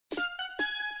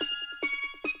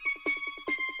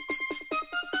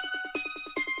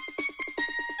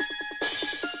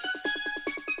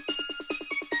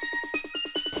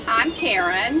I'm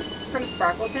Karen from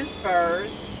Sparkles and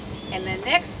Spurs, and the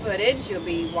next footage you'll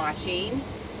be watching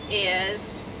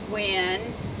is when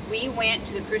we went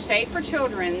to the Crusade for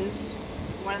Children's,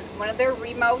 one of their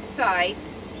remote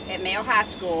sites at Mayo High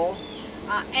School,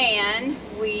 and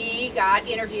we got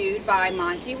interviewed by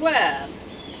Monty Webb.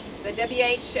 The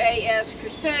WHAS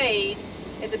Crusade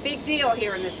is a big deal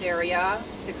here in this area.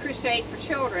 The Crusade for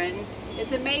Children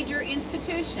is a major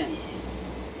institution.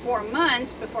 4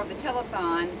 months before the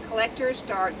telethon, collectors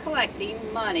start collecting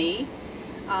money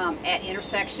at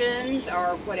intersections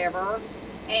or whatever,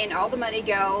 and all the money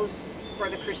goes for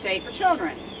the Crusade for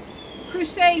Children.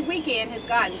 Crusade weekend has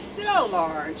gotten so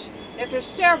large that there's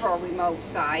several remote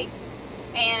sites,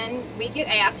 and we get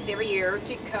asked every year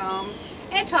to come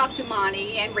and talk to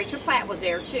Monty, and Rachel Platt was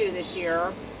there too this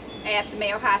year at the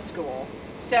Mayo High School.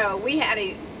 So we had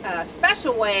a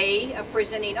special way of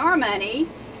presenting our money,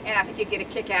 and I think you'd get a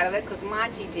kick out of it because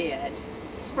Monty did.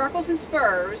 Sparkles and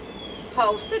Spurs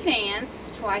hosts a dance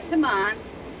twice a month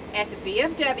at the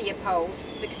VFW post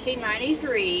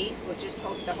 1693, which is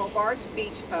the Hobart's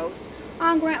Beach post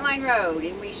on Grant Line Road,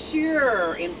 and we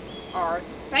sure are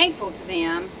thankful to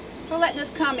them for letting us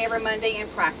come every Monday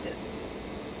and practice.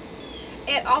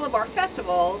 At all of our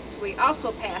festivals, we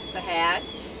also pass the hat,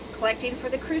 collecting for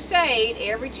the Crusade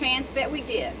every chance that we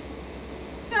get.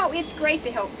 No, it's great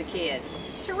to help the kids,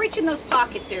 to reach in those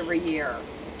pockets every year.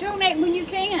 Donate when you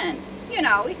can. You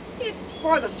know, it's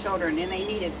for those children and they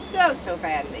need it so, so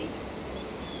badly.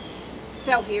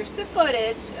 So here's the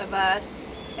footage of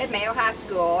us at Mayo High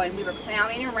School, and we were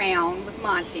clowning around with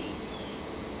Monty.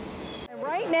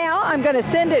 Right now, I'm going to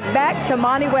send it back to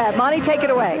Monty Webb. Monty, take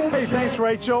it away. Hey, thanks,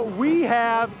 Rachel. We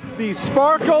have the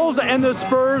Sparkles and the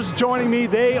Spurs joining me.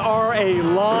 They are a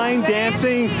line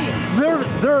dancing.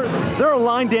 They're a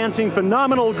line dancing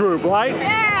phenomenal group, right?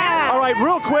 Yeah. All right,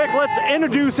 real quick, let's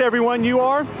introduce everyone. You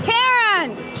are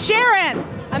Karen, Sharon,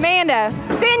 Amanda,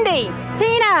 Cindy,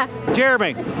 Tina,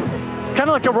 Jeremy. Kind of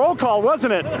like a roll call,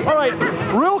 wasn't it? All right,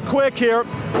 real quick here.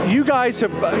 You guys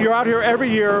you're out here every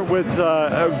year with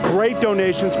great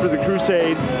donations for the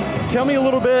Crusade. Tell me a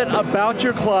little bit about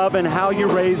your club and how you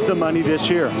raised the money this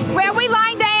year. Well, we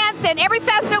line dance, and every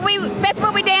festival we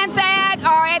dance at,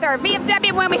 or at our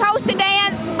VFW when we host a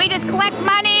dance, we just collect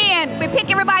money and we pick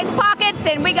everybody's pockets,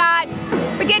 and we get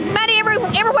money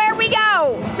everywhere we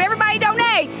go. So everybody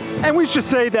donates. And we should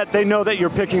say that they know that you're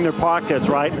picking their pockets,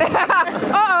 right?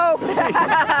 Uh-oh.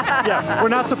 Yeah, we're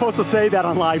not supposed to say that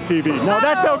on live TV. No,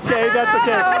 that's okay, that's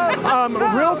okay.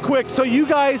 Real quick, so you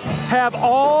guys have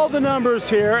all the numbers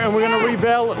here, and we're going to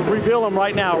reveal them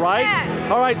right now, right?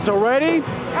 Yes. All right, so ready?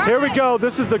 Here we go.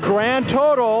 This is the grand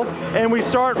total, and we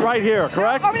start right here,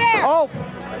 correct? Over there. Oh,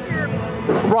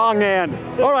 wrong end.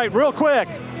 All right, real quick.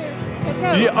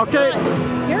 Yeah, okay.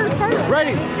 Here's first.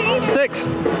 Ready? 6.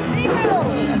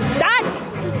 Done.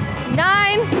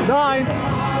 9. 9.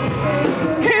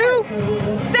 2.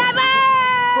 7.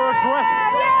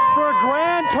 For a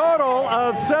grand total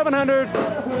of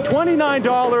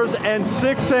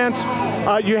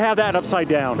 $729.06. You have that upside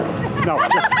down. No,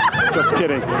 just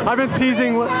kidding. I've been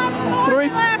teasing. 3?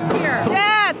 Last year.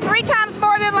 Yes, 3 times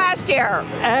more than last year.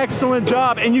 Excellent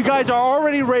job. And you guys are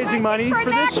already raising money for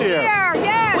this year.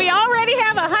 Yes. We already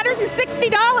have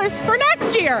 $160 for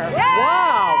next year. Yes.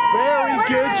 Wow, very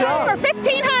good job. For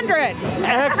 $1,500.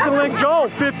 Excellent goal,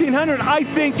 $1,500. I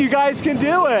think you guys can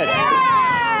do it. Yeah.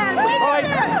 All right,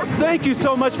 thank you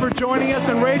so much for joining us.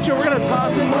 And Rachel, we're going to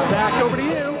toss it back over to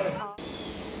you.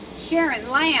 Sharon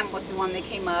Lamb was the one that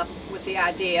came up with the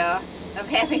idea of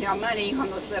having our money on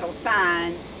those little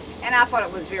signs, and I thought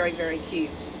it was very, very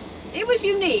cute. It was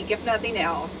unique, if nothing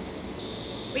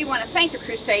else. We want to thank the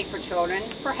Crusade for Children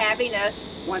for having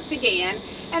us once again,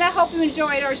 and I hope you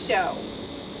enjoyed our show.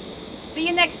 See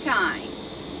you next time.